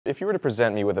if you were to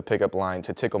present me with a pickup line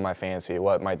to tickle my fancy,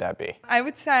 what might that be? I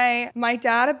would say, my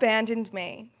dad abandoned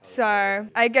me. So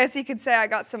I guess you could say I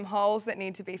got some holes that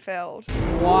need to be filled.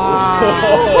 Wow.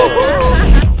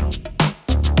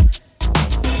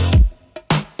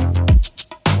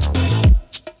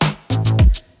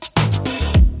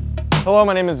 Hello,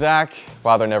 my name is Zach.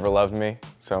 Father never loved me,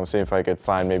 so I'm seeing if I could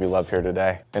find maybe love here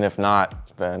today. And if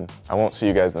not, then I won't see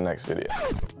you guys in the next video.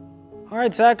 All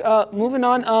right, Zach, moving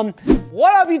on.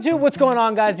 What up, YouTube? What's going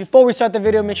on, guys? Before we start the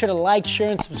video, make sure to like,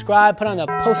 share, and subscribe. Put on the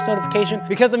post notification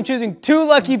because I'm choosing 2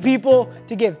 lucky people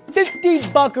to get 50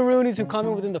 buckaroonies who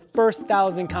comment within the first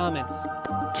 1,000 comments.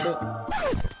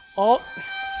 Oh,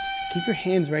 keep your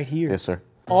hands right here. Yes, sir.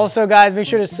 Also, guys, make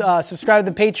sure to subscribe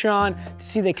to the Patreon to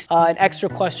see an extra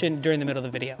question during the middle of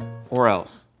the video. Or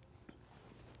else.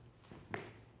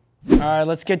 All right,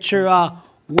 let's get your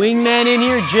wingman in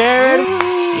here, Jared.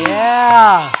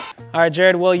 Yeah. All right,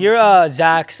 Jared, well, you're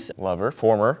Zach's Lover,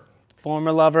 former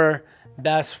lover,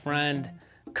 best friend,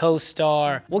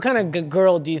 co-star. What kind of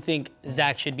girl do you think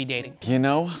Zach should be dating? You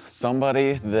know,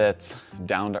 somebody that's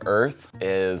down to earth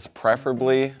is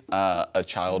preferably a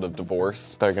child of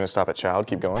divorce. Thought you were gonna stop at child,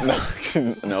 keep going.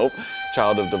 Nope,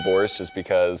 child of divorce, just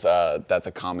because that's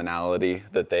a commonality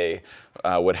that they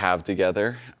would have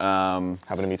together.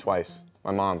 Happened to me twice.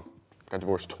 My mom got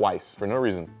divorced twice for no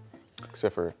reason,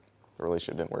 except for the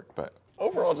relationship didn't work, but.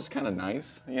 Overall, just kind of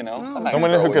nice, you know? Oh. A nice Someone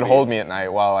girl who would could be. hold me at night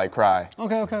while I cry.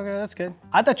 Okay, that's good.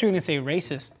 I thought you were gonna say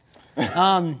racist.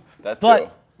 That too.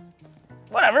 But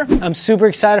whatever. I'm super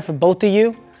excited for both of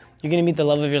you. You're gonna meet the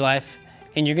love of your life,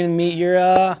 and you're gonna meet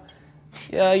your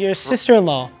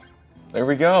sister-in-law. There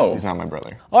we go. He's not my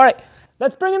brother. All right,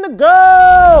 let's bring in the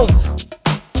girls.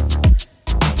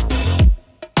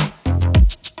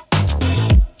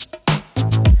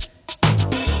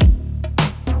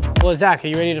 Well, Zach, are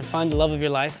you ready to find the love of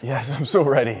your life? Yes, I'm so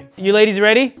ready. You ladies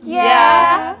ready?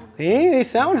 Yeah. Hey, they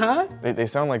sound hot. They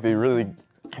sound like they really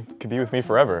could be with me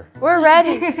forever. We're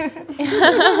ready.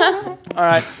 All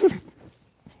right.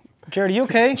 Jared, are you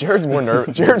okay? Jared's more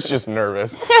nervous. Jared's just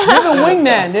nervous. You're the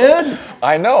wingman, dude.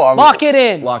 I know. Lock it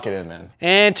in. Lock it in, man.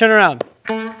 And turn around.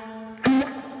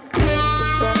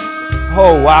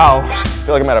 Oh, wow. I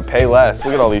feel like I'm at a Payless.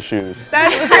 Look at all these shoes.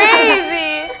 That's crazy.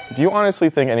 Do you honestly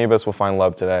think any of us will find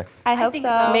love today? I hope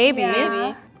so. Maybe.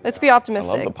 Yeah. Let's be I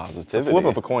optimistic. love the It's a positivity. flip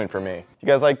of a coin for me. You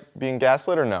guys like being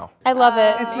gaslit or no? I love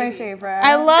it. It's my favorite.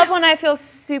 I love when I feel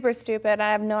super stupid and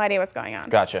I have no idea what's going on.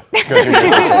 Gotcha. Good to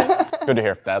hear. Good to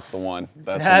hear. That's the one.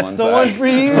 That's the Zach. one for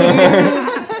you.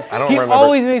 I don't He remember.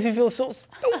 always makes me feel so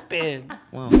stupid.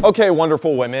 Okay,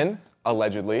 wonderful women,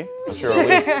 allegedly. I'm sure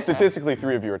at least statistically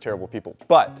 3 of you are terrible people.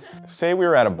 But say we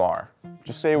were at a bar.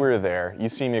 Just say we were there. You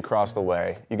see me across the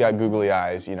way. You got googly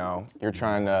eyes, you know. You're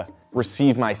trying to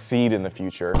receive my seed in the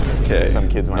future, Okay. as some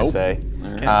kids might Nope. say.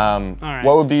 Okay. All right.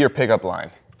 What would be your pickup line?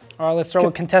 All right, let's start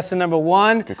with contestant number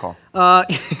 1. Good call.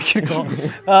 Good call.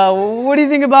 What do you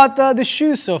think about the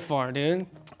shoes so far, dude?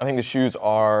 I think the shoes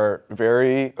are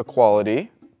very equality,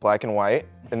 black and white.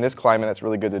 In this climate, that's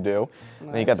really good to do.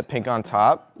 Nice. Then you got the pink on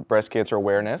top, breast cancer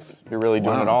awareness. You're really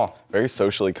doing it all. Very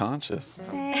socially conscious.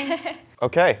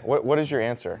 Okay, what is your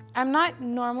answer? I'm not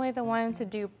normally the one to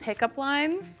do pickup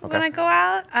lines when I go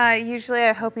out. Usually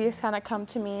I hope you just kind of come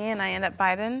to me and I end up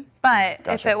vibing. But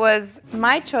if it was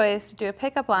my choice to do a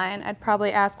pickup line, I'd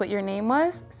probably ask what your name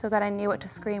was so that I knew what to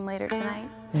scream later tonight.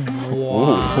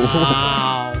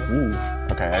 Wow. Ooh.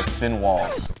 Okay, I have thin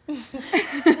walls.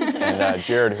 And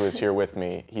Jared, who is here with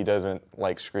me, he doesn't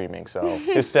like screaming, so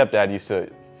his stepdad used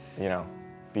to, you know,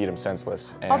 beat him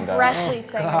senseless. And, I'll breathlessly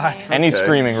say your name. any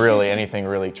screaming really, anything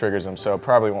really triggers him, so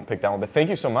probably won't pick that one, but thank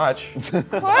you so much. Of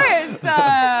course.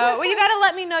 Well, you gotta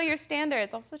let me know your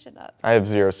standards. I'll switch it up. I have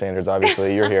 0 standards,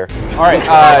 obviously, you're here. All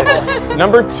right,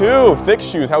 number 2, thick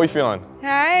shoes, how we feeling?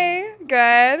 Hey,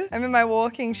 good. I'm in my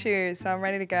walking shoes, so I'm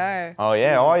ready to go. Oh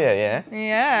yeah.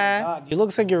 Yeah. God, you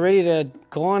look like you're ready to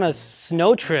go on a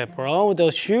snow trip, bro, with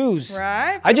those shoes.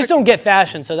 Right? I just don't get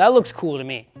fashion, so that looks cool to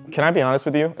me. Can I be honest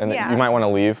with you? And you might want to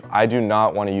leave. I do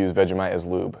not want to use Vegemite as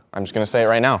lube. I'm just gonna say it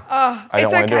right now. Oh, I don't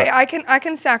it's want to do okay. it. I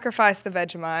can sacrifice the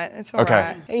Vegemite. It's all Okay.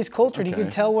 right. Hey, he's cultured. He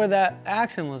could tell where that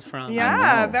accent was from.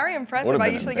 Yeah, very impressive. Would've I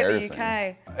been usually get the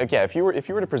embarrassing. UK. Yeah, if you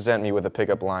were to present me with a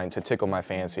pickup line to tickle my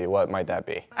fancy, what might that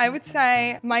be? I would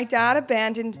say, my dad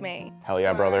abandoned me. Hell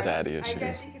yeah, brother. Daddy I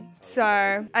guess issues. you could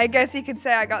So I guess you could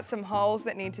say I got some holes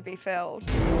that need to be filled.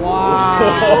 Wow.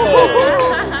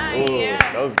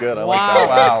 That was good. I like that.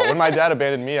 Wow. When my dad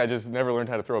abandoned me, I just never learned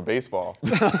how to throw a baseball.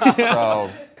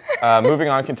 So, moving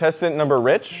on, contestant number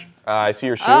Rich. I see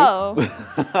your shoes. Oh,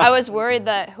 I was worried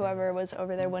that whoever was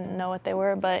over there wouldn't know what they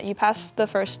were, but you passed the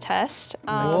first test.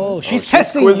 Oh, she's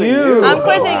testing quizzing you. I'm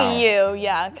quizzing Wow. you,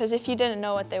 yeah, because if you didn't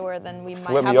know what they were, then we might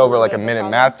Flip have me over little like a bit of minute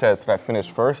problem. math test that I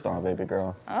finished first on, baby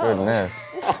girl. Goodness.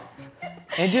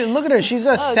 And dude, look at her. She's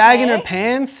sagging her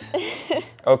pants.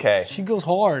 Okay. She goes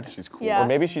hard. She's cool. Yeah. Or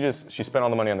maybe she spent all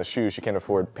the money on the shoes. She can't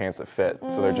afford pants that fit,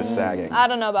 so they're just sagging. I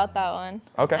don't know about that one.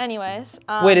 Okay. Anyways.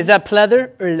 Wait, is that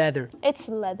pleather or leather? It's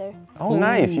leather. Oh,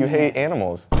 nice. You hate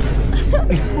animals. Okay.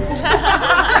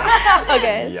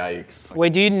 Yikes.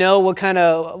 Wait, do you know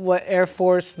what Air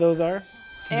Force those are?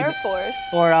 Air Force.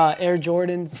 Or Air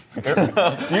Jordans?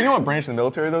 Do you know what branch of the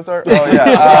military those are? Oh,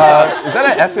 yeah. Is that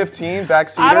an F-15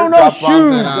 backseater? I don't know Drops bombs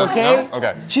shoes, in, okay? No?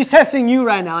 Okay. She's testing you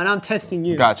right now, and I'm testing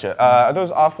you. Gotcha. Are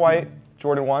those off-white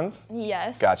Jordan 1s?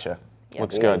 Yes. Gotcha.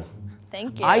 Looks good.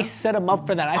 Thank you. I set him up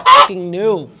for that. I fucking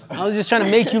knew. I was just trying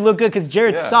to make you look good because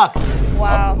Jared sucks.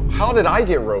 Wow. How did I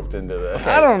get roped into this?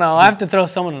 I don't know. I have to throw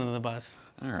someone under the bus.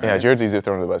 Yeah, Jared's easy to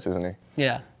throw under the bus, isn't he?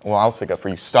 Yeah. Well, I'll stick up for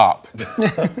you. Stop.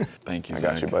 Thank you, I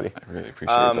got Zach. you, buddy. I really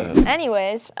appreciate that.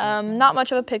 Anyways, not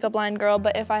much of a pickup line girl,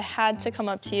 but if I had to come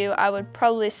up to you, I would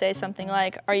probably say something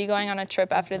like, "Are you going on a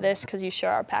trip after this? Because you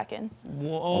sure are packing."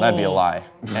 Well, that'd be a lie.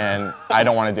 And I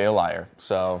don't want to date a liar,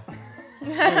 so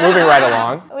moving right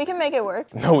along. We can make it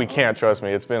work. No, we can't, trust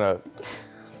me. It's been a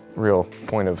real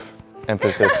point of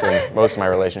emphasis in most of my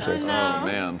relationships. Oh,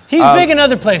 man. He's big in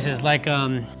other places. Like,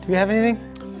 do we have anything?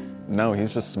 No,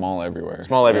 he's just small everywhere.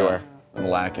 Small everywhere. And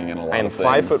lacking in a lot I am of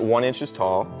things. 5'1"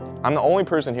 tall. I'm the only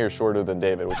person here shorter than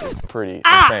David, which is pretty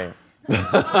insane.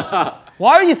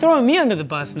 Why are you throwing me under the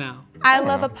bus now? I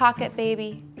love a pocket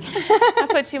baby. I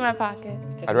put you in my pocket.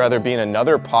 I'd rather be in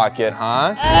another pocket,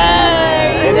 huh?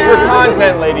 It's for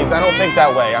content, ladies. I don't think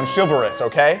that way. I'm chivalrous,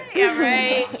 okay? Yeah,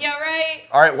 right. Yeah, right.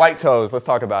 All right, white toes. Let's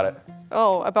talk about it.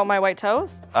 Oh, about my white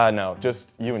toes? No,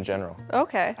 just you in general.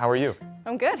 Okay. How are you?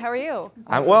 I'm good. How are you?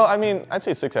 Well, I mean, I'd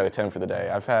say 6 out of 10 for the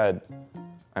day. I've had,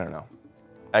 I don't know,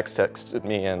 X texted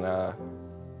me and, I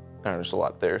don't know, just a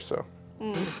lot there, so.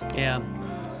 Yeah.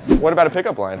 What about a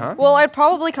pickup line, huh? Well, I'd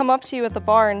probably come up to you at the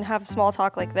bar and have a small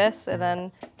talk like this, and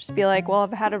then just be like, well,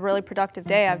 I've had a really productive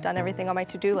day. I've done everything on my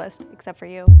to-do list, except for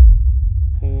you.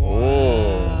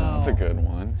 That's a good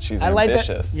one. She's I like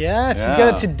ambitious. that. Yeah, she's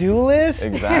got a to-do list.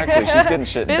 Exactly. She's getting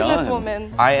shit done.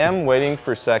 Businesswoman. I am waiting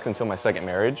for sex until my second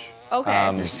marriage.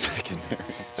 Okay. Your second marriage.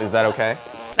 Is that okay?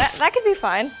 That could be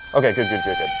fine. Okay, good.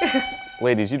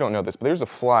 Ladies, you don't know this, but there's a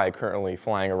fly currently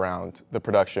flying around the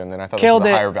production, and I thought Killed this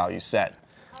was a it. higher value set.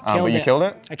 But Killed you it. killed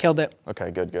it? I killed it. Okay,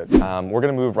 good. We're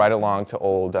gonna move right along to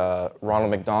old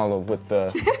Ronald McDonald with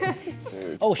the.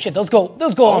 Oh shit, those go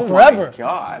on forever. My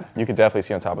God. You could definitely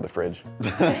see on top of the fridge.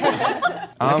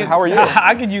 How are you?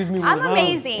 I could use me one I'm of those.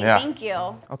 amazing, Yeah. thank you.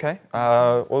 Okay.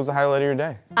 What was the highlight of your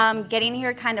day? Getting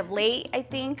here kind of late, I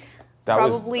think. That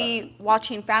was- Probably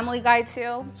watching Family Guy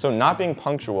too. So not being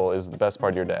punctual is the best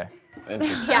part of your day.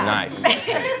 Interesting. Yeah. Nice.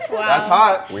 That's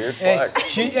hot. Weird flex.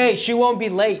 She won't be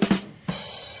late.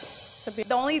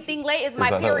 The only thing late is my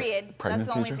that a period. That's pregnancy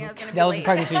the only joke? thing that's gonna be That was a late.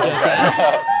 pregnancy joke.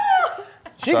 Yeah.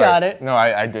 She Sorry. got it. No,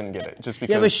 I didn't get it. Just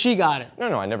because. Yeah, but she got it.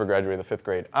 No, I never graduated the 5th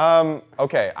grade.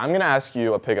 Okay, I'm gonna ask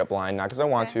you a pickup line, not because I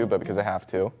want to, but because I have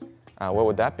to. What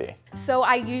would that be? So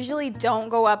I usually don't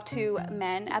go up to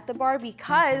men at the bar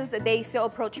because they still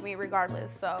approach me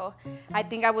regardless. So I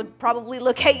think I would probably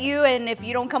look at you, and if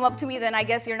you don't come up to me, then I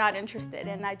guess you're not interested,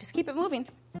 and I just keep it moving.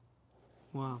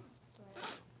 Wow.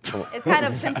 It's kind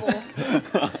of simple.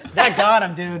 That got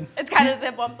him, dude. It's kind of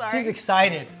simple, I'm sorry. He's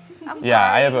excited. I'm sorry.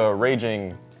 Yeah, I have a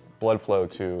raging blood flow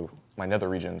to my nether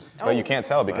regions, but you can't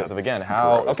tell because of, again,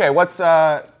 how. gross. Okay, what's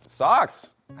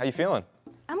Socks? How you feeling?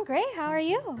 I'm great, how are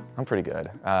you? I'm pretty good.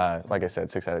 Like I said,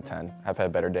 6 out of 10. I've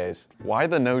had better days. Why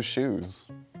the no shoes?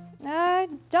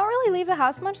 Don't really leave the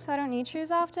house much, so I don't need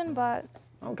shoes often, but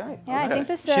Okay. yeah, I think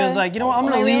this She was like, you know what, I'm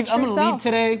my gonna real leave. I'm true gonna leave self.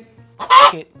 today.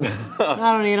 F it. I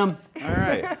don't need them. All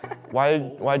right.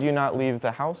 Why do you not leave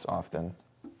the house often?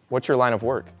 What's your line of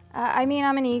work? I mean,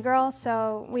 I'm an e-girl,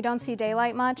 so we don't see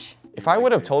daylight much. If I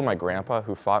would have told my grandpa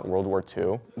who fought in World War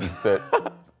II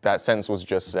that that sentence was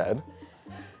just said,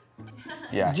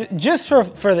 yeah. Just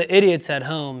for the idiots at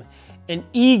home, an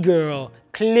e-girl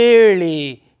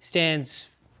clearly stands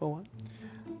for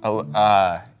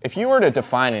what? If you were to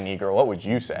define an e-girl, what would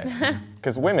you say?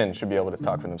 Because women should be able to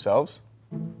talk for themselves.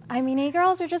 I mean,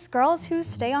 e-girls are just girls who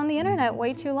stay on the internet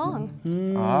way too long.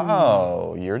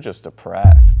 Oh, you're just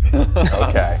depressed.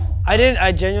 Okay.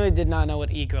 I genuinely did not know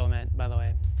what e-girl meant, by the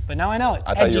way. But now I know it.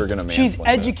 I thought you were gonna mansplain She's it.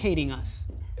 educating us.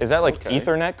 Is that like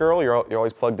Ethernet girl? You're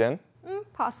always plugged in?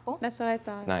 Possible. That's what I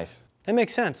thought. Nice. That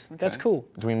makes sense. That's cool.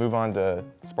 Do we move on to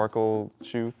sparkle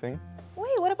shoe thing? Wait,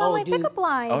 what about my pickup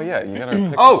line? Oh yeah, you gotta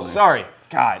pick Oh, one. sorry.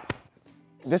 God.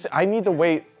 I need to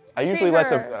wait. I usually let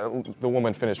the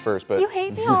woman finish first, but You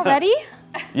hate me already?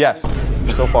 yes,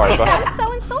 so far, but I'm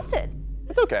so insulted.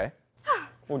 it's okay.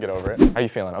 We'll get over it. How you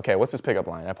feeling? Okay, what's this pickup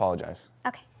line? I apologize.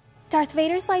 Okay. Darth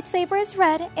Vader's lightsaber is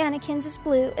red, Anakin's is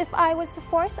blue. If I was the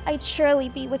Force, I'd surely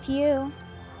be with you.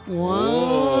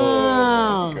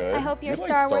 Wow. Good. I hope you're a You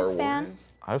like Star Wars fan.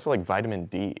 I also like vitamin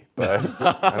D, but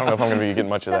I don't know if I'm gonna be getting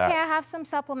much of It's that. okay, I have some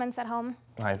supplements at home.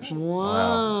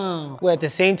 Wow. Well, at the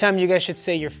same time, you guys should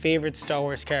say your favorite Star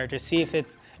Wars character. See if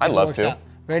it I'd love works to. out.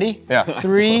 Ready? Yeah.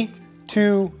 3,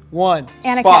 2, 1.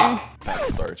 Anakin.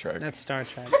 That's Star Trek. That's Star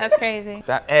Trek. That's crazy.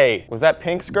 Hey, was that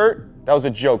pink skirt? That was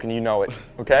a joke and you know it,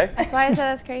 okay? That's why I said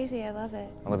that's crazy. I love it.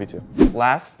 I love you too.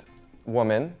 Last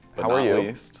woman, But how are not you?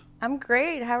 least. I'm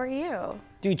great. How are you?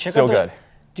 Dude, check Still out good.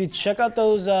 Dude, check out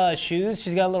those shoes.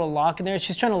 She's got a little lock in there.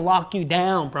 She's trying to lock you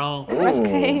down, bro. That's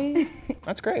great.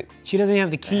 That's great. She doesn't even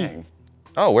have the key. Dang.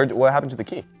 Oh, what happened to the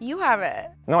key? You have it.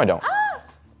 No, I don't.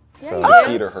 So the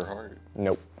key to her heart.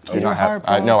 Nope. to her heart,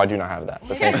 bro. No, I do not have that,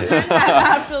 but thank you.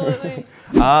 Absolutely.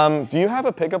 Do you have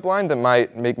a pickup line that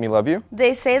might make me love you?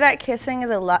 They say that kissing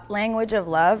is a language of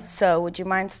love, so would you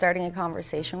mind starting a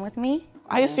conversation with me?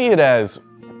 I see it as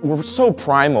we're so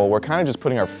primal, we're kind of just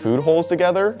putting our food holes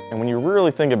together, and when you really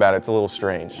think about it, it's a little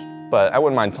strange. But I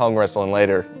wouldn't mind tongue wrestling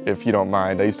later, if you don't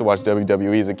mind. I used to watch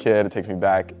WWE as a kid, it takes me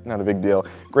back, not a big deal.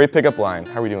 Great pickup line.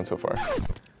 How are we doing so far?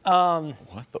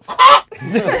 What the fuck?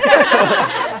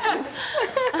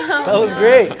 That was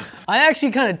great. I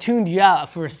actually kind of tuned you out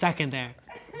for a second there.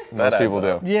 Most people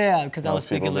do. Yeah, because I was Most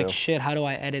thinking people like, do. shit, how do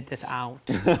I edit this out?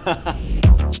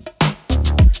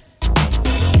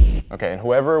 Okay, and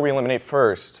whoever we eliminate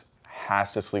first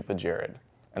has to sleep with Jared.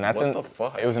 And that's What the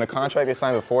fuck? It was in a contract they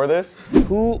signed before this.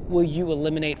 Who will you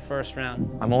eliminate first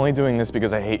round? I'm only doing this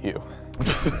because I hate you.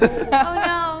 Oh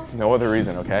no. It's no other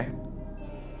reason, okay?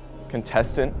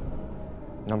 Contestant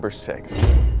number 6.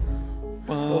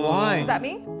 Why? Is that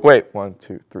me? Wait, 1,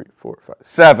 2, 3, 4, 5,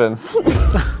 7. Zach, you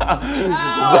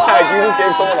just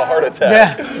gave someone a heart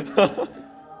attack. Yeah.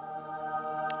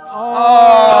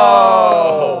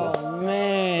 Oh,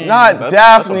 man. not That's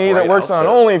Daphne a that bright works on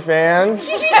outfit. OnlyFans.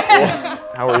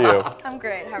 How are you? I'm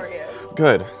great. How are you?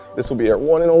 Good. This will be our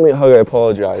one and only hug. I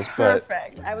apologize, but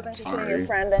Perfect. I was interested in Sorry. your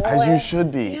friend anyway. as you should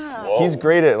be. He's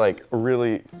great at like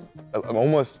really,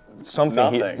 almost something.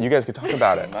 Nothing. You guys could talk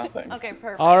about it. Nothing. Okay,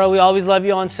 perfect. All right, we always love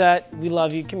you on set. We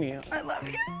love you. Come here. I love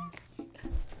you.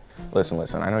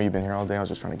 Listen. I know you've been here all day. I was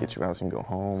just trying to get you out so you can go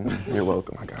home. You're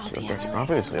welcome. I got you.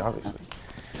 Obviously.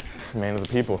 Man of the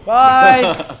people.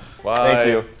 Bye. Bye. Thank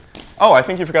you. Oh, I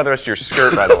think you forgot the rest of your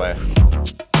skirt, by the way.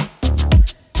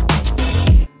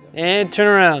 And turn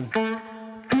around.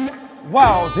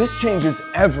 Wow, this changes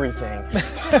everything.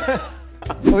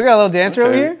 We got a little dancer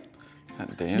over Okay.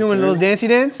 here. Doing a little dancey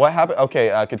dance. What happened?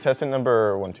 Okay, contestant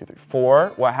number 1, 2, 3,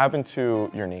 4. What happened to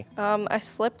your knee? I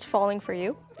slipped falling for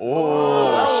you.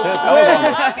 Oh, shit, that was on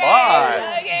the spot.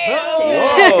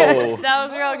 Whoa. That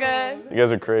was real good. You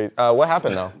guys are crazy. What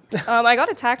happened though? I got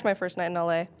attacked my first night in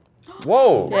LA.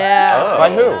 Whoa. Yeah. By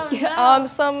who?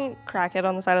 Some crackhead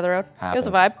on the side of the road. It was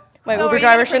a Happens. vibe. My So are Uber you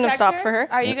driver gonna shouldn't have protect stopped for her.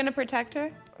 Are you gonna protect her?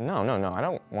 No. I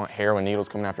don't want heroin needles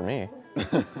coming after me.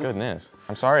 Goodness.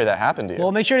 I'm sorry that happened to you.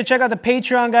 Well, make sure to check out the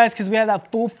Patreon, guys, because we have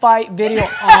that full fight video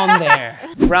on there.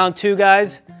 Round 2,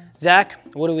 guys. Zach,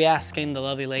 what are we asking the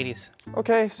lovely ladies?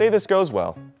 Okay, say this goes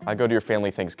well. I go to your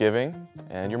family Thanksgiving,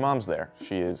 and your mom's there.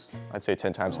 She is, I'd say,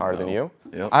 10 times harder than you.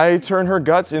 Yep. I turn her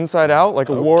guts inside out like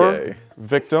a war Okay.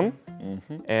 victim,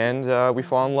 and we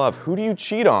fall in love. Who do you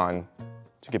cheat on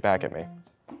to get back at me?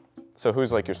 So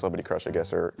who's like your celebrity crush, I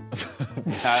guess, or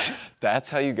That's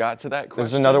how you got to that question?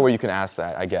 there's another way you can ask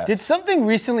that, I guess. Did something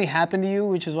recently happen to you,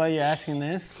 which is why you're asking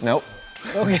this? Nope.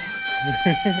 Okay.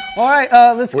 All right,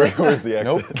 let's go. Where's the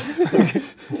exit?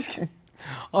 Just kidding.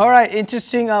 All right,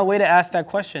 interesting way to ask that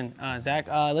question, Zach.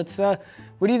 Let's.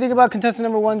 What do you think about contestant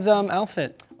number 1's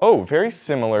outfit? Oh, very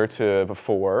similar to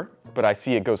before, but I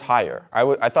see it goes higher.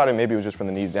 I thought it maybe was just from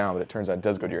the knees down, but it turns out it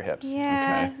does go to your hips.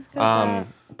 Yeah. Okay.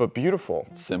 But beautiful.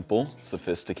 Simple,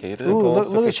 sophisticated. Ooh,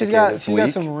 look, she's got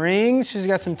sophisticated, some rings. She's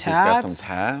got some She's got some tats.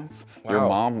 tats. Your Wow.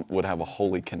 mom would have a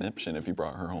holy conniption if you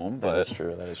brought her home, That is but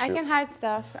true, that is I true. can hide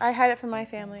stuff. I hide it from my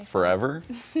family. forever.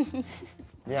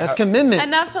 That's commitment.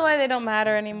 Enough to why they don't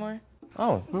matter anymore.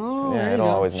 Oh, Oh, yeah, there you it'll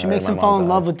go. always She matter makes in them my fall mom's in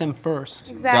love eyes. with them first.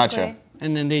 Exactly. Gotcha.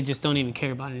 and then they just don't even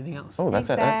care about anything else. Oh, that's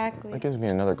Exactly. that gives me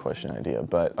another question idea.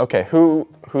 But okay, who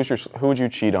would you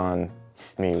cheat on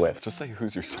me with? Just say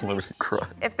who's your celebrity crush.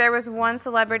 If there was one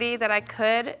celebrity that I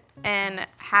could and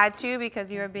had to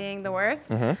because you were being the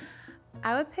worst,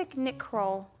 I would pick Nick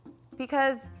Kroll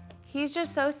because he's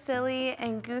just so silly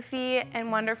and goofy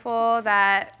and wonderful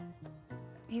that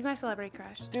he's my celebrity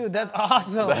crush. Dude, that's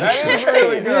awesome. That is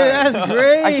really good. Dude, that's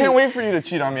great. I can't wait for you to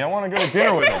cheat on me. I want to go to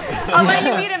dinner with him. I'll let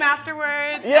you meet him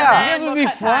afterwards. Yeah. You guys would be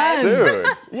friends. Dude.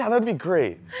 Yeah, that'd be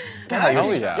great. God,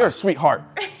 you're a sweetheart.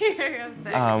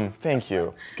 Thank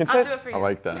you. I'll do it for you. I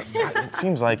like that. It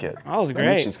seems like it. That was Maybe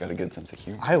great. she's got a good sense of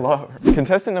humor. I love her.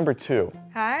 Contestant number 2.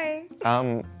 Hi.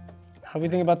 How do you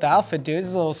think about the outfit, dude?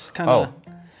 It's a little kind of.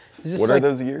 What are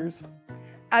those years?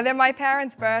 They're my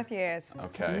parents' birth years.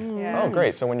 Okay. Yeah. Oh,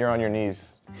 great. So when you're on your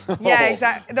knees. Yeah,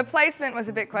 exactly. The placement was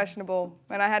a bit questionable,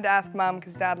 and I had to ask Mum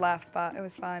because Dad left, but it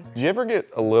was fine. Do you ever get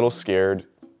a little scared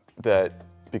that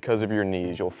because of your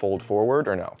knees you'll fold forward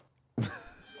or no?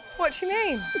 What do you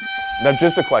mean? That's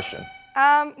just a question.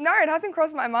 No, it hasn't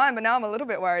crossed my mind, but now I'm a little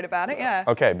bit worried about it, yeah.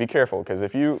 Okay, be careful, because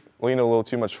if you lean a little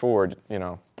too much forward, you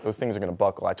know, those things are going to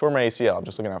buckle. I tore my ACL. I'm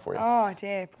just looking out for you. Oh,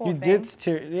 dear, poor You thing. did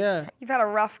tear, yeah. You've had a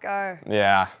rough go.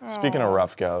 Yeah, speaking of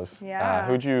rough goes, Yeah.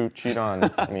 who'd you cheat on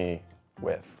me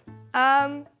with?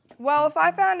 Well, if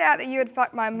I found out that you had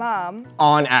fucked my mum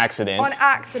On accident. on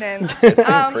accident,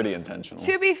 Pretty intentional.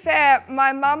 to be fair,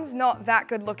 my mum's not that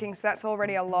good looking, so that's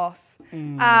already a loss.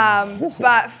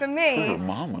 But for me, Her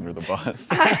mom under the bus.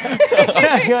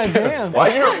 God damn.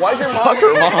 Why'd your mom? Why'd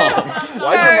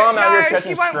your mom out here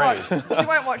catching she won't watch. strays? She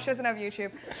won't watch. She doesn't have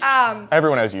YouTube.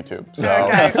 Everyone has YouTube, so.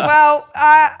 Okay. Well,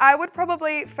 I would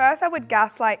probably first I would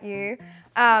gaslight you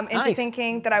into Nice.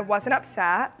 thinking that I wasn't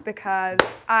upset because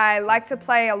I like to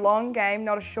play a long game,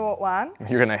 not a short one.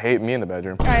 You're gonna hate me in the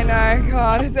bedroom. I know,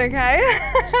 God, it's okay.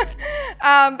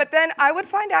 But then I would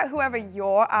find out whoever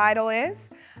your idol is,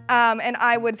 and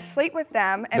I would sleep with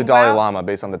them. And The Dalai Lama,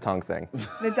 based on the tongue thing.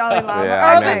 The Dalai Lama. Yeah, Oh,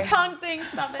 I'm in. the tongue thing,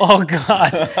 stop it. Oh,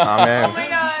 God. I'm in. Oh my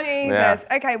God. Jesus.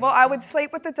 Okay, well, I would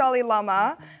sleep with the Dalai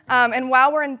Lama, and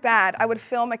while we're in bed, I would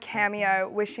film a cameo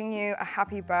wishing you a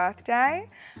happy birthday,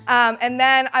 and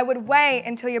then I would wait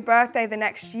until your birthday the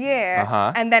next year,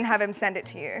 and then have him send it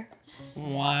to you.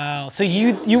 Wow. So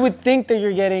you would think that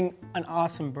you're getting an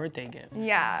awesome birthday gift.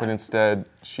 Yeah. But instead,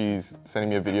 she's sending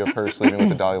me a video of her sleeping with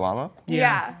the Dalai Lama.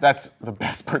 Yeah. That's the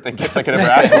best birthday gift I could ever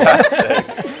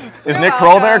ask. Is Nick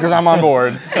Kroll there? Because I'm on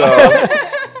board. So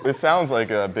this sounds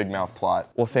like a big mouth plot.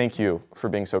 Well, thank you for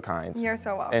being so kind. You're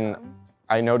so welcome. And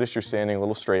I noticed you're standing a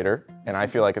little straighter, and I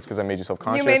feel like it's because I made you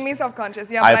self-conscious. You made me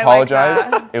self-conscious. Yeah, I but apologize. I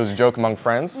like that. It was a joke among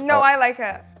friends. No, I like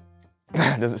it.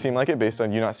 Does it seem like it based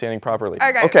on you not standing properly?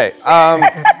 Okay. Okay.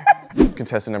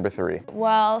 Contestant number 3.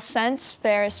 Well, since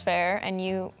fair is fair and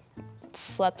you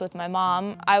slept with my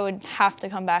mom, I would have to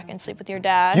come back and sleep with your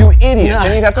dad. You idiot!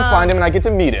 Then you'd have to find him, and I get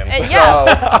to meet him.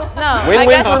 Yeah. No.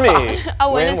 Win-win for me. A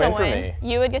win is a Win-win for win. me.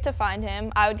 You would get to find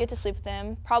him. I would get to sleep with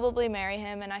him. Probably marry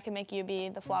him, and I could make you be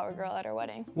the flower girl at our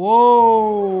wedding.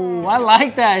 Whoa, I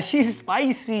like that. She's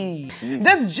spicy.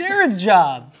 That's Jared's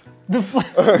job. The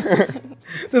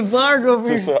flower girl.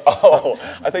 Oh,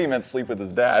 I thought you meant sleep with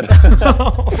his dad.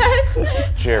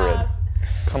 Jared,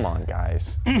 come on,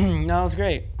 guys. No, that was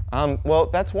great. Well,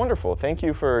 that's wonderful. Thank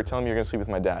you for telling me you're gonna sleep with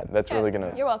my dad. That's really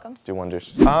gonna You're welcome. do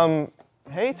wonders.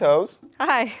 Hey, Toes.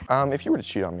 Hi. If you were to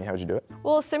cheat on me, how'd you do it?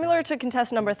 Well, similar to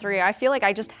contestant number 3, I feel like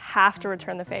I just have to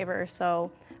return the favor,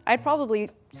 so I'd probably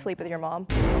sleep with your mom.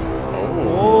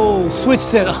 Oh,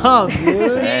 switched it up,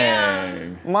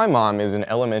 dude. My mom is an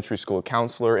elementary school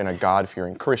counselor and a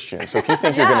God-fearing Christian. So if you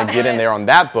think you're gonna get in there on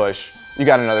that bush, you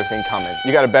got another thing coming.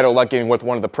 You got a better luck getting with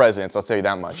one of the presidents, I'll tell you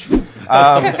that much.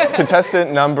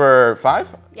 Contestant number 5,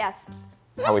 Yes.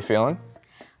 how we feeling?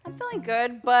 I'm feeling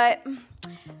good, but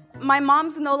my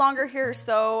mom's no longer here,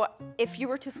 so if you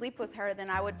were to sleep with her,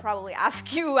 then I would probably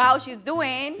ask you how she's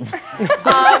doing.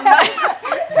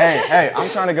 Hey, I'm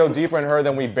trying to go deeper in her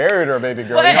than we buried her, baby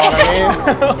girl. You know what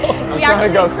I mean? I'm trying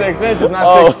to go 6 inches,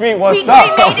 not 6 feet. What's We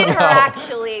up? cremated her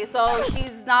actually, so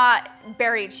she's not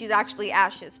buried. She's actually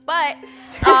ashes. But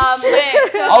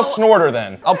I'll snort her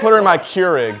then. I'll put her in my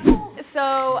Keurig.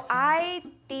 So I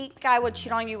think I would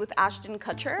cheat on you with Ashton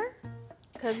Kutcher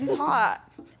because he's hot.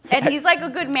 And he's like a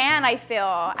good man, I feel.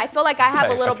 I feel like I have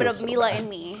Hey, a little I bit feel of so Mila bad. in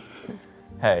me.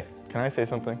 Hey, can I say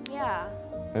something? Yeah.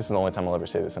 This is the only time I'll ever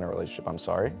say this in a relationship. I'm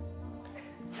sorry.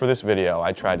 For this video,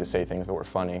 I tried to say things that were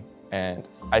funny, And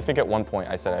I think at one point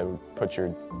I said I would put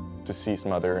your deceased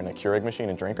mother in a Keurig machine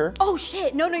and drink her. Oh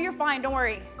shit, no, you're fine, don't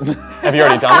worry. Have you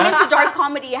already done I'm that? into dark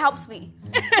comedy, it helps me.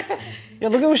 Yeah,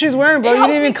 look at what she's wearing, bro. You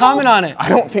didn't even comment on it. I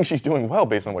don't think she's doing well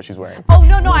based on what she's wearing. Oh,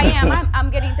 no, I am. I'm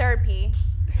getting therapy.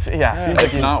 Yeah, seems like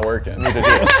It's not working.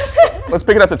 Let's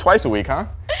pick it up to twice a week, huh?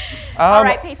 All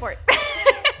right, pay for it.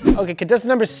 Okay, contestant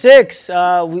number 6.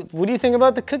 What do you think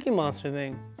about the Cookie Monster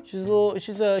thing? She's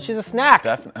a snack.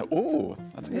 Definitely. Ooh,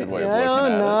 that's a good way of Yeah,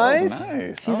 looking at nice. it. That was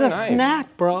nice. She's a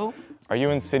snack, bro. Are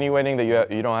you insinuating that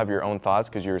you don't have your own thoughts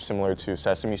because you're similar to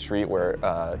Sesame Street where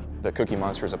the Cookie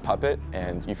Monster is a puppet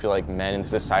and you feel like men in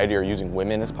society are using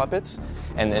women as puppets?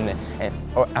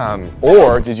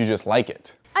 Or did you just like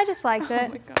it? I just liked it. Oh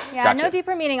my God. Yeah, Gotcha. no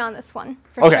deeper meaning on this one,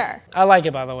 for sure. I like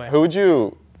it, by the way. Who would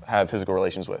you have physical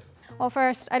relations with? Well,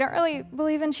 first, I don't really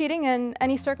believe in cheating in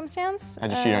any circumstance. I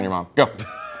just cheated on your mom. Go.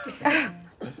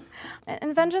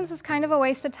 And vengeance is kind of a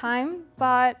waste of time,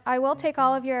 but I will take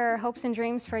all of your hopes and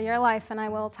dreams for your life and I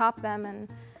will top them and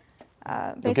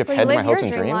basically head to my live your hopes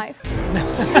and dream dreams?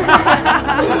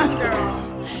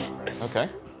 life. Okay.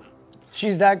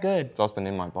 She's that good. It's also the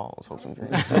name of my balls, hopes and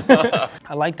dreams.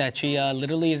 I like that. She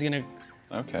literally is gonna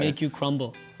make you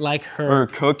crumble like her. Her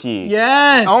cookie.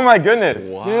 Yes. Oh my goodness.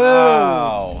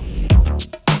 Wow.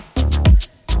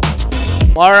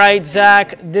 All right,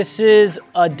 Zach, this is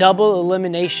a double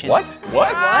elimination. What?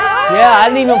 Yeah, I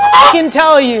didn't even fucking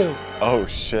tell you. Oh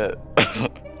shit.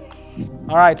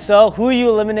 All right, so who are you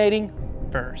eliminating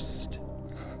first?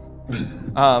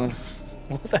 What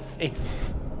was that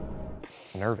face?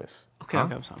 Nervous. Okay, Huh?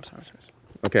 okay, I'm sorry.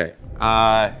 Okay.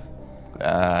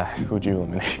 Who'd you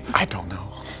eliminate? I don't know.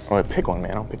 Oh, pick one,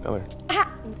 man. I'll pick the other.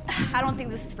 I don't think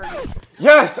this is for me.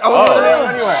 Yes! I was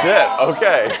eliminating anyway. Shit,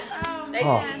 okay.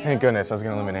 Oh, thank goodness. I was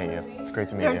going to eliminate you. It's great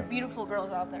to meet There's you. beautiful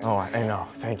girls out there. Oh, I know.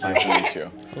 Thank you. Nice to meet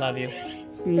you. Love you.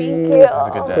 Thank you. Have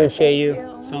a good day. Appreciate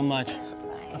you so much.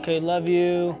 Okay, love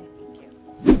you.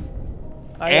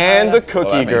 Bye, And YAHAIRA. the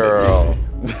cookie girl.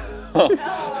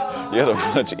 You had a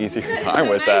much easier time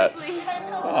with that.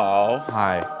 Oh.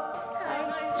 Hi.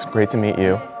 It's great to meet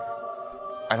you.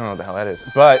 I don't know what the hell that is,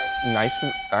 but nice to,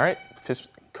 all right,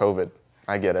 COVID,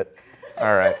 I get it.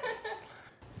 All right.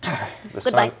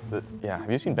 Goodbye. Yeah, have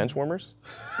you seen Benchwarmers?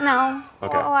 No.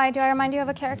 Okay. Why? Do I remind you of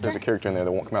a character? There's a character in there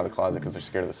that won't come out of the closet because they're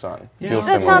scared of the sun. Yeah. Feels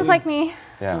That similar. sounds like me.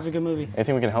 Yeah. It was a good movie.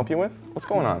 Anything we can help you with? What's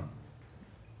going on?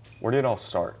 Where did it all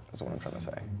start, is what I'm trying to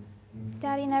say.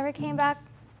 Daddy never came back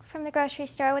from the grocery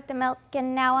store with the milk,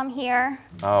 and now I'm here.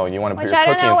 Oh, you want to put Which your I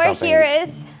don't cookie know in where something. here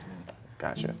is.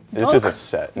 Gotcha. This is a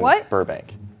set in What?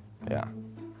 Burbank. Yeah.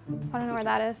 I don't know where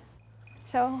that is.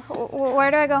 So, where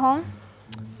do I go home?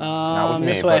 Not with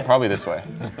me, this way. but probably this way.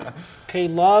 Okay,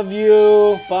 love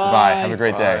you. Bye. Bye. Have a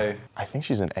great day. Bye. I think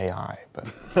she's an AI,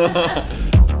 but.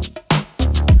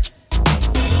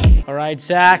 All right,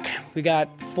 Zach, we got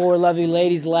 4 lovely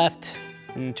ladies left.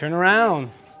 And turn around.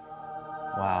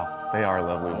 Wow, they are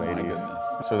lovely ladies. goodness.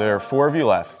 So there are 4 of you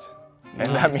left,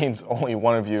 and that means only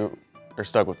 1 of you are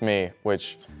stuck with me,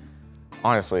 which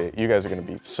honestly, you guys are gonna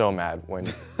be so mad when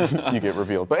you get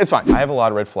revealed. But it's fine. I have a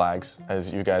lot of red flags,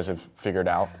 as you guys have figured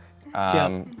out.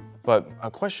 But a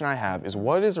question I have is,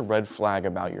 what is a red flag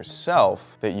about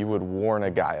yourself that you would warn a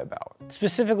guy about?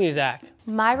 Specifically, Zach.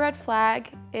 My red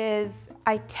flag is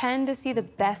I tend to see the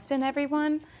best in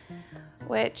everyone,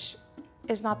 which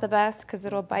is not the best because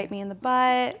it'll bite me in the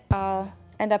butt. I'll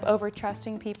end up over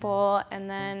trusting people and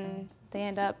then they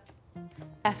end up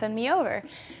effing me over.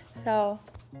 So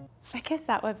I guess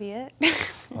that would be it.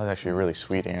 Well, that's actually a really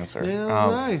sweet answer. Yeah, that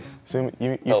was nice. So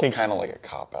you Felt think kind of like a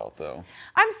cop out though.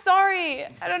 I'm sorry.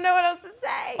 I don't know what else to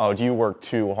say. Oh, do you work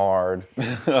too hard?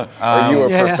 Are you a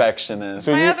perfectionist?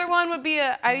 My other one would be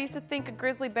I used to think a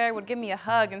grizzly bear would give me a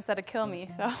hug instead of kill me,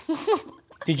 so.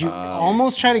 Did you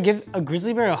almost try to give a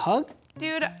grizzly bear a hug?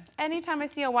 Dude, anytime I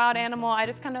see a wild animal, I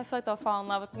just kind of feel like they'll fall in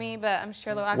love with me, but I'm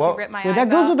sure they'll actually rip my eyes Well, that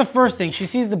goes out. with the first thing. She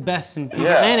sees the best in people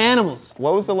Yeah. and animals.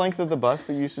 What was the length of the bus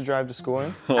that you used to drive to school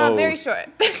in? Very short.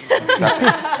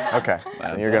 Okay,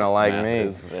 you're gonna like Math me.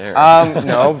 is there.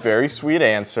 No, very sweet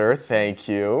answer, thank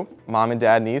you. Mom and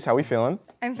Dad, niece, how we feeling?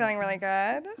 I'm feeling really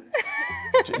good.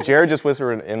 Jared just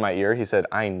whispered in my ear, he said,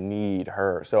 I need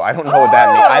her. So I don't know what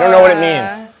that means. I don't know what it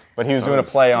means. But he was doing a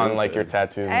play on like your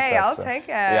tattoos and Hey, stuff. I'll so. take it.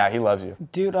 Yeah, he loves you.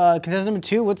 Dude, contestant number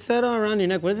 2, what's that around your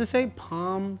neck? What does it say?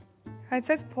 Palm? It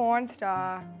says porn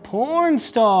star. Porn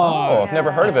star. Oh, I've never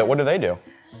heard of it. What do they do?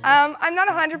 I'm not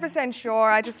 100% sure.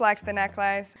 I just liked the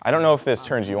necklace. I don't know if this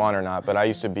turns you on or not, but I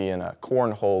used to be in a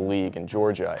cornhole league in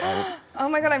Georgia, and Oh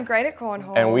my God, I'm great at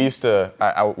cornhole. and we used to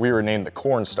we were named the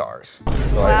Corn Stars.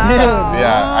 So Wow.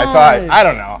 yeah, I thought I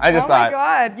don't know. I just Oh my thought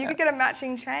God, you could get a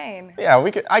matching chain. yeah,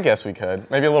 we could. I guess we could.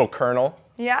 Maybe a little Colonel.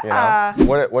 Yeah. You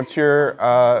know? What's your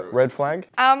red flag?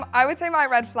 I would say my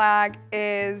red flag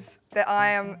is that I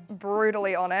am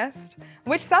brutally honest,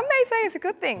 which some may say is a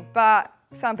good thing, but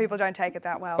some people don't take it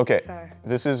that well. Okay, So.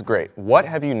 this is great. What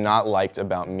have you not liked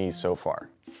about me so far?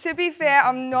 To be fair,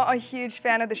 I'm not a huge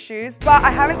fan of the shoes, but I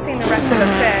haven't seen the rest of the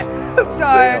fit.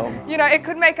 So, you know, it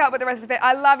could make up with the rest of the fit.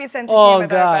 I love your sense of humor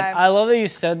though, God, babe. I love that you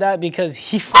said that because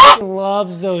he fucking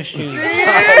loves those shoes.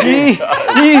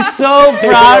 He's so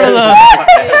proud of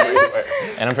them.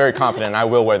 And I'm very confident I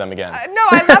will wear them again. No,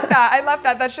 I love that. I love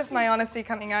that. That's just my honesty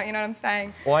coming out, you know what I'm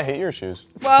saying? Well, I hate your shoes.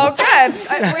 Well, good.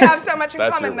 We have so much in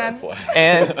That's common your then. red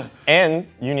flag. And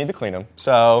you need to clean them.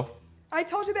 So, I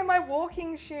told you they're my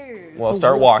walking shoes. well,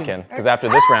 start walking, because after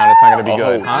this round, it's not going to be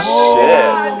good.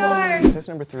 Oh, no. Test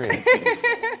number 3.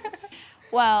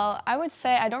 Well, I would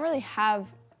say I don't really have,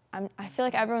 I feel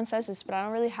like everyone says this, but I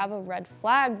don't really have a red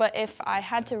flag. But if I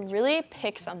had to really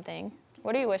pick something,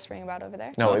 what are you whispering about over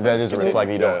there? No, that is a red flag.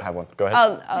 You don't have one. Go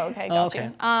ahead. Oh, okay, got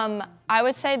you. I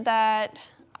would say that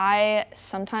I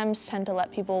sometimes tend to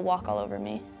let people walk all over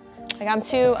me. Like I'm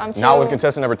too. Not with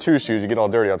contestant number 2 shoes. You get all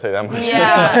dirty. I'll tell you that much.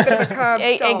 Yeah,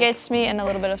 it gets me in a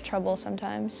little bit of trouble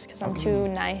sometimes because I'm too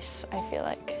nice. I feel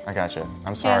like. I gotcha.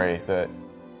 I'm sorry that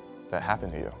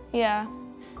happened to you. Yeah.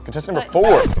 Contestant number 4.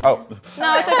 Oh.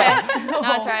 No, it's okay. No,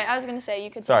 it's all right. I was gonna say you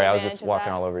could. Sorry, I was just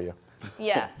walking all over you.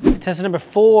 Yeah. Contestant number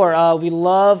 4, we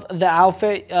love the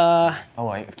outfit. Oh,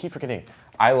 I keep forgetting.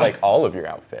 I like all of your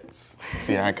outfits.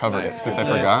 See, I covered it since I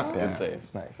forgot. Good save.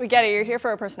 Nice. We get it. You're here for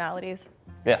our personalities.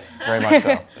 Yes, very much so.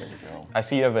 There you go. I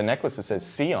see you have a necklace that says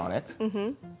C on it.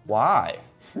 Mm-hmm. Why?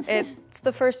 It's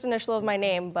the first initial of my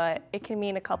name, but it can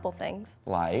mean a couple things.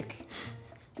 Like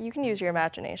You can use your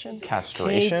imagination.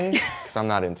 castration? Because I'm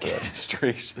not into it.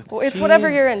 Castration. Well, it's whatever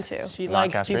you're into. She Not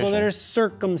likes people castration. that are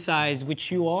circumcised,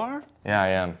 which you are. Yeah, I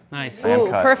am. Nice. I am Ooh,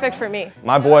 cut. perfect for me.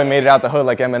 My boy made it out the hood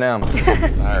like Eminem.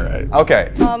 All right.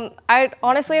 Okay. I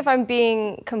honestly, if I'm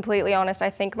being completely honest,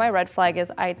 I think my red flag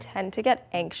is I tend to get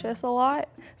anxious a lot.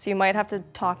 So you might have to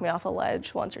talk me off a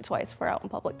ledge once or twice if we're out in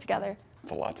public together.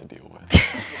 It's a lot to deal with.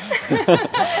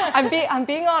 I'm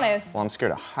being honest. Well, I'm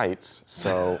scared of heights,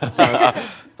 so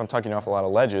if I'm talking off a lot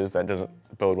of ledges, that doesn't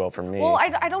bode well for me. Well,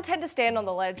 I don't tend to stand on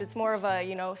the ledge. It's more of a,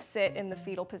 you know, sit in the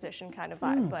fetal position kind of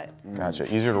vibe, but. Gotcha.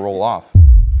 Easier to roll off.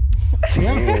 Ooh,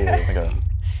 like a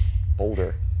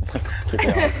boulder.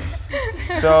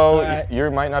 So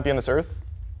you might not be on this earth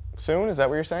soon? Is that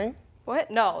what you're saying? What?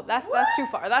 No, that's too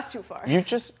far. That's too far. You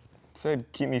just said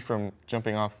keep me from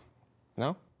jumping off.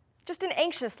 No? Just an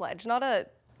anxious ledge, not a.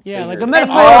 Yeah, like a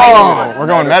metaphor. Oh, we're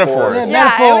going metaphors.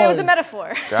 Yeah, it was a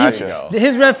metaphor. Gotcha.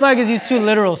 His red flag is he's too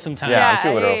literal sometimes. Yeah, I'm too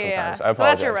literal sometimes. I apologize. So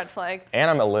that's your red flag. And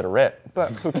I'm illiterate, but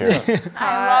who cares?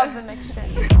 I love the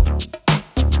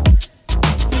mixture.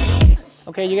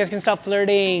 Okay, you guys can stop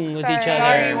flirting with each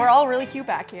Sorry, other. we're all really cute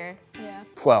back here. Yeah.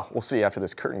 Well, we'll see after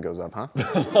this curtain goes up, huh?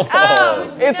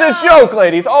 It's a joke,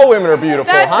 ladies. All women are beautiful,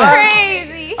 That's huh?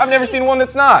 crazy. I've never seen one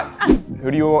that's not.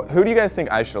 Who do you guys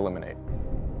think I should eliminate?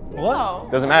 What?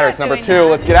 Doesn't matter. It's number 2.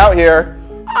 Let's get out here.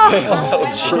 That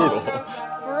was brutal.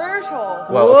 Brutal.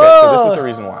 Well, okay. So this is the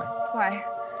reason why. Why?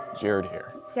 Jared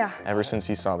here. Yeah. Ever since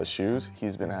he saw the shoes,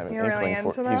 he's been having You're really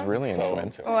inkling for. into He's them? really So into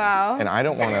into it. it. Wow. And I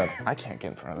don't want to. I can't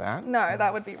get in front of that. No,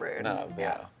 that would be rude. No,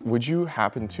 yeah. Would you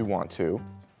happen to want to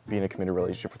be in a committed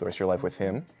relationship for the rest of your life with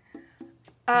him?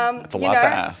 It's a lot to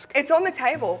ask. It's on the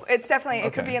table. It's definitely,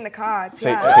 it could Okay. be in the cards.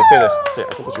 Say, yeah. okay, say this. Say, I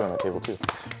could put you on the table too.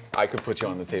 I could put you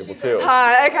on the table too.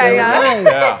 Okay, yeah.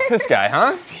 Yeah. This guy,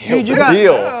 huh? Dude, you got,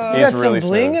 Deal. you got He's really some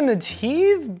bling smooth. in the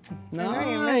teeth. Nice.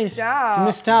 You missed out. You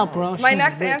missed out, bro. My She's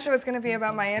next rich. answer was going to be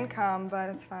about my income, but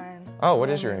it's fine. Oh, what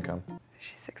is your income?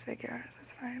 She's 6 figures.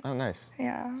 It's fine. Oh, nice.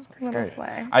 Yeah. Little Great.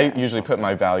 slay. I usually put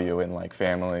my value in like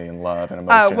family and love and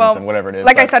emotions well, and whatever it is.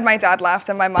 like I but- said, my dad left,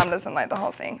 and my mom doesn't like the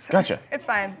whole thing. So Gotcha. It's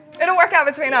fine. It'll work out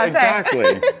between us.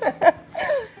 Exactly.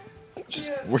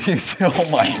 Just, what do you do?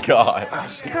 Oh my God.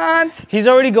 Can't. He's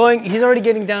already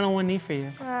getting down on one knee for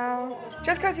you. Wow.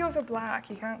 Just because yours are black,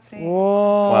 you can't see.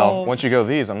 Whoa. Well, once you go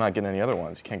these, I'm not getting any other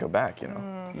ones. You can't go back, you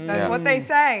know. That's what they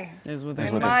say. Is what they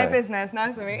It's say. what they my say. business.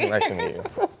 Nice to meet you. Nice to meet you.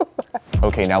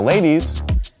 Okay, now ladies,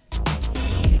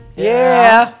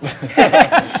 Yeah.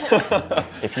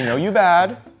 if you know you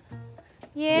bad,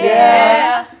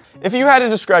 Yeah. if you had to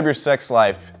describe your sex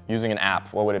life using an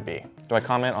app, what would it be? Do I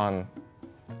comment on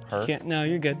Her? No,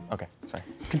 you're good. Okay, sorry.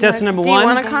 Contestant number Do one. you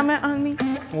want to comment on me?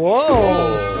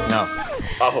 Whoa. No.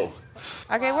 Oh.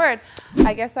 Okay, word.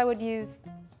 I guess I would use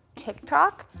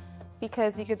TikTok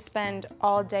because you could spend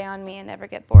all day on me and never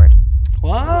get bored.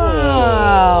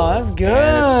 Wow, that's good.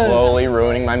 And it's slowly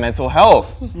ruining my mental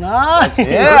health. Nice.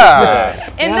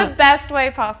 Yeah. In the best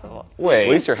way possible. Wait. At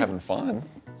least you're having fun.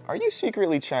 Are you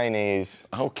secretly Chinese?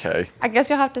 Okay. I guess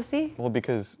you'll have to see. Well,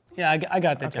 because. Yeah, I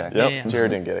got that. Okay. Jack. Yep. Yeah.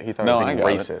 Jared didn't get it. He thought No, I was I being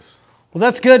got it. racist. Well,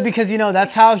 that's good because, you know,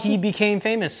 that's how he became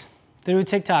famous, through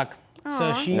TikTok.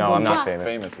 So she No, I'm not famous.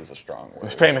 Famous is a strong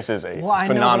word. Famous is a Well, I know,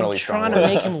 but phenomenally I'm strong trying word.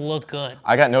 to make him look good.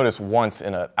 I got noticed once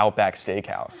in an Outback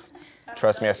Steakhouse.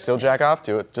 Trust me, I still jack off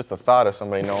to it. Just the thought of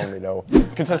somebody knowing me. No.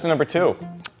 Contestant number 2.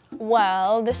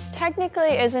 Well, this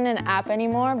technically isn't an app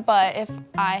anymore, but if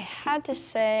I had to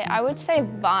say, I would say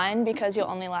Vine because you'll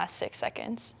only last 6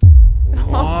 seconds.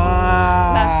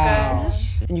 Wow. That's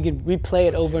good. And you can replay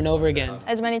it over and over again.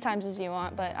 As many times as you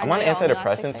want, but I'm on really only last 6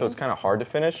 antidepressants, so it's seconds. kind of hard to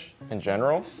finish in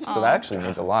general. So that actually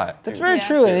means a lot. That's very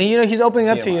true. And, you know, he's opening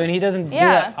up to you, TMI. and he doesn't do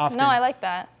Yeah, that often. no, I like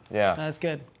that. Yeah. That's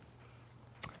good.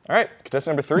 All right,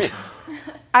 contestant number 3.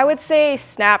 I would say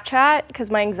Snapchat, because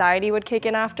my anxiety would kick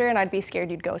in after, and I'd be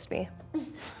scared you'd ghost me.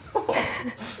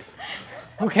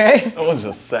 Okay. That was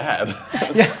just sad.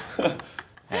 Yeah.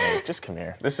 Hey, just come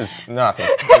here. This is nothing.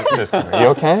 Just come here. You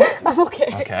okay? I'm okay.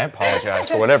 Okay, I apologize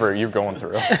for whatever you're going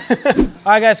through. All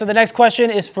right, guys, so the next question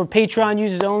is for Patreon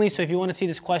users only. So if you want to see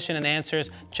this question and answers,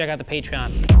 check out the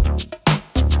Patreon.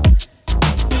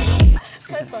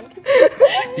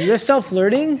 You guys still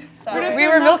flirting? Sorry. We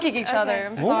were milking each other.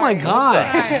 I'm Oh sorry. my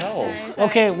God. Sorry.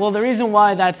 Okay, well, the reason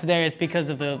why that's there is because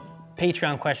of the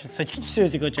Patreon question, so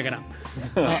seriously go check it out.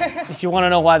 If you want to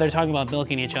know why they're talking about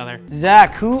milking each other.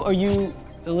 Zach, who are you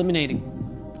eliminating?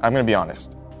 I'm gonna be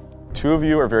honest. 2 of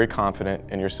you are very confident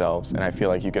in yourselves, and I feel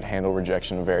like you could handle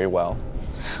rejection very well.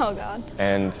 Oh God.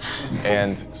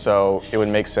 And so it would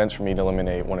make sense for me to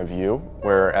eliminate one of you,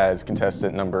 whereas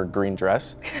contestant number green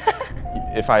dress,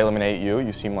 if I eliminate you,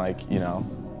 you seem like, you know,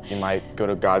 you might go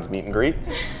to God's meet and greet,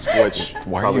 which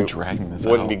Why are probably you dragging this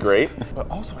wouldn't out? be great. But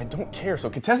also, I don't care. So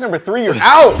contestant number 3, you're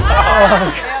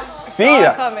out. See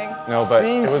ya. Coming. No, but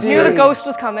it was Knew the very, ghost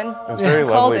was coming. it was very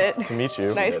Called lovely it. to meet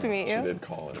you. Nice to meet She you. did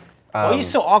call it. Why are you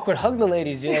so awkward? Hug the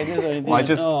ladies. You're like, this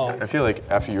is Well, I feel like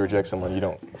after you reject someone, you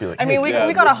don't be like, I mean, hey,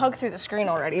 we got a hug through the screen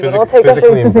already.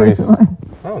 physically embrace.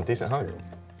 Oh, decent hug.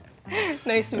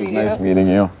 Nice to meet you. Nice meeting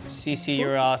you. CeCe,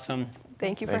 you're awesome.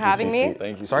 Thank you for Thank you, having me. CeCe.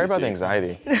 Thank you. Sorry about CeCe. the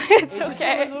anxiety. It's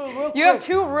okay. You have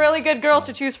 2 really good girls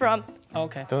to choose from.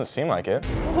 Okay. Doesn't seem like it.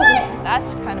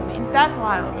 That's kind of mean. That's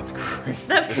wild. That's crazy.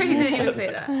 That's crazy to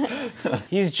say that.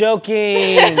 He's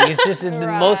joking. He's just,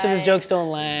 most of his Right. jokes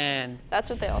don't land. That's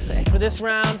what they all say. For this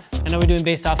round, I know we're doing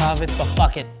based off outfits, but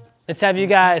fuck it. Let's have you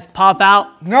guys pop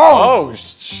out, No! Oh,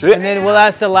 shit. and then we'll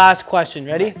ask the last question.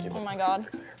 Ready? Oh my God.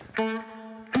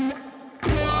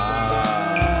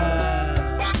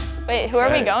 Wait, who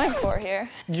are we going for here?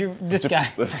 This guy.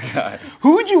 This guy.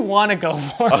 Who would you want to go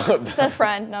for? The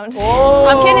friend. No, I'm just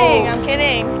I'm kidding. I'm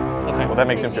kidding. Okay. Well, that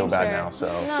makes him feel bad now, so.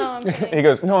 No, I'm kidding. He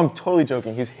goes, no, I'm totally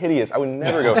joking. He's hideous. I would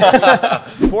never go.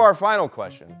 For our final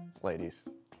question, ladies,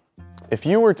 if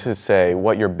you were to say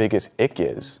what your biggest ick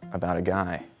is about a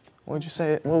guy, what would you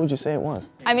say it was?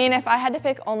 I mean, if I had to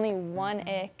pick only one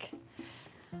ick,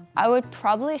 I would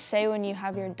probably say when you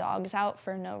have your dogs out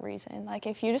for no reason. Like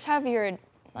if you just have your,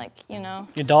 like, you know,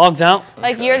 Your dog's out?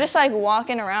 like you're just like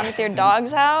walking around with your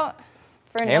dogs out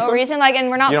for no Handsome? reason. Like, and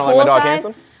we're not You don't poolside. like my dog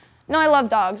handsome? No, I love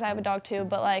dogs. I have a dog too,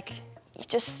 but like,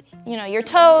 just, you know, your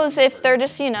toes, if they're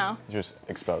just, you know. Just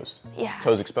exposed. Yeah.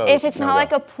 Toes exposed. If it's no not go.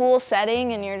 like a pool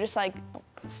setting and you're just like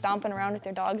stomping around with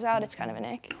your dogs out, it's kind of an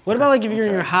ick. What about like if you're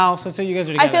in your house? Let's say you guys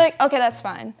are together. I feel like, okay, that's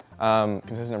fine.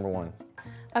 Contestant number 1.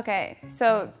 Okay,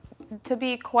 so to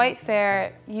be quite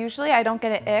fair, usually I don't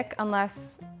get an ick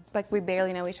unless like we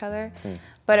barely know each other.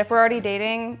 But if we're already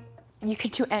dating, you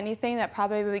could do anything that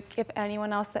probably would give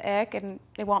anyone else the ick and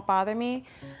it won't bother me.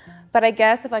 But I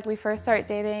guess if like we first start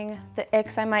dating, the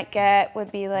icks I might get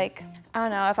would be like, I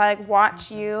don't know, if I like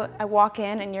watch you, I walk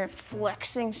in and you're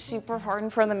flexing super hard in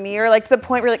front of the mirror, like to the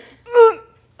point where you're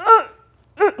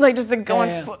like, like just like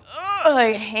going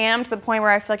like ham to the point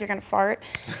where I feel like you're gonna fart.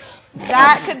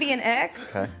 That could be an ick.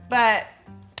 Okay. But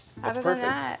That's other perfect.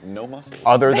 than that, No muscles.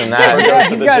 Other than that, Goes to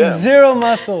He's the got gym. 0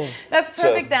 muscles. that's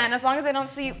perfect Just- then, as long as I don't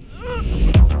see you.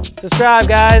 Subscribe,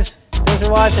 guys. Thanks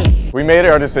for watching. we made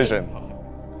our decision.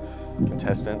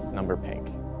 Contestant number pink.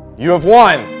 You have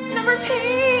won! Number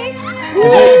pink!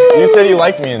 You said you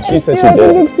liked me and she said she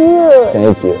did.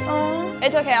 Thank you.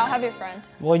 It's okay, I'll have your friend.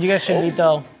 Well, you guys should meet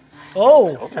though.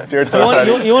 Oh. Okay. Jared's so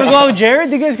excited. You want to go out with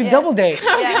Jared? You guys could double date.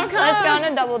 Yeah, let's go on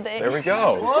a double date. There we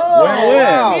go. Win-win.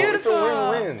 Wow. Beautiful. It's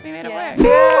a win-win. We made it work.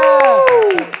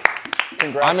 Yeah.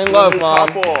 Congrats. I'm in love, Mom.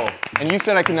 And you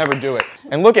said I could never do it.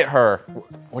 And look at her.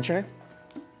 What's your name?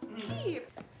 Keep.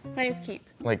 My name's Keep.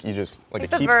 Like you just, like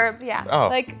The a keeps? verb, yeah. Oh.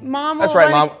 Like Mom will That's right,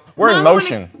 Mom. We're in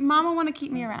motion. Mom will want to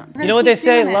keep me around. You know what they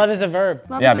say? Love is a verb.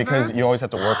 Love Yeah, is a because verb? you always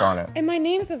have to work on it. And my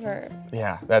name's a verb.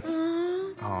 Yeah, that's,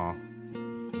 oh,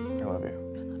 I love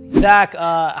you. Zach,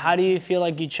 how do you feel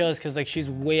like you chose? Because like she's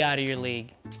way out of your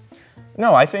league.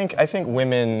 No, I think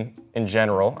women in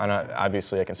general, and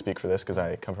obviously I can speak for this because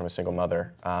I come from a single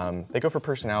mother, they go for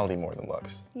personality more than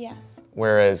looks. Yes.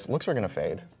 Whereas looks are gonna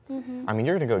fade. I mean,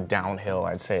 you're gonna go downhill,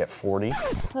 I'd say, at 40.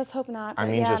 Let's hope not. I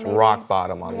mean, yeah, just maybe. rock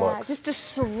bottom on looks. Just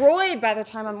destroyed by the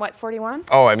time I'm, what, 41?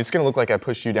 Oh, I mean, it's gonna look like I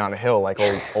pushed you down a hill like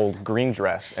old green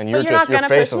dress, and you're But just, not your gonna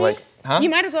face push is me? like, huh? You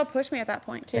might as well push me at that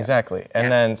point, too. Exactly. And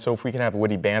then, so if we can have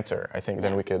witty banter, I think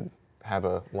then we could have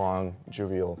a long,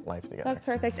 jovial life together. That's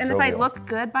perfect. And if I look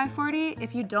good by 40,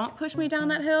 if you don't push me down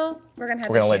that hill, we're gonna have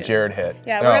We're gonna let issues. Jared hit.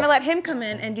 Yeah, we're gonna let him come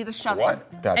in and do the shoving. What?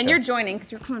 Gotcha. And you're joining,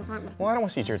 because you're coming from. Well, I don't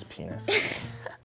want to see Jared's penis.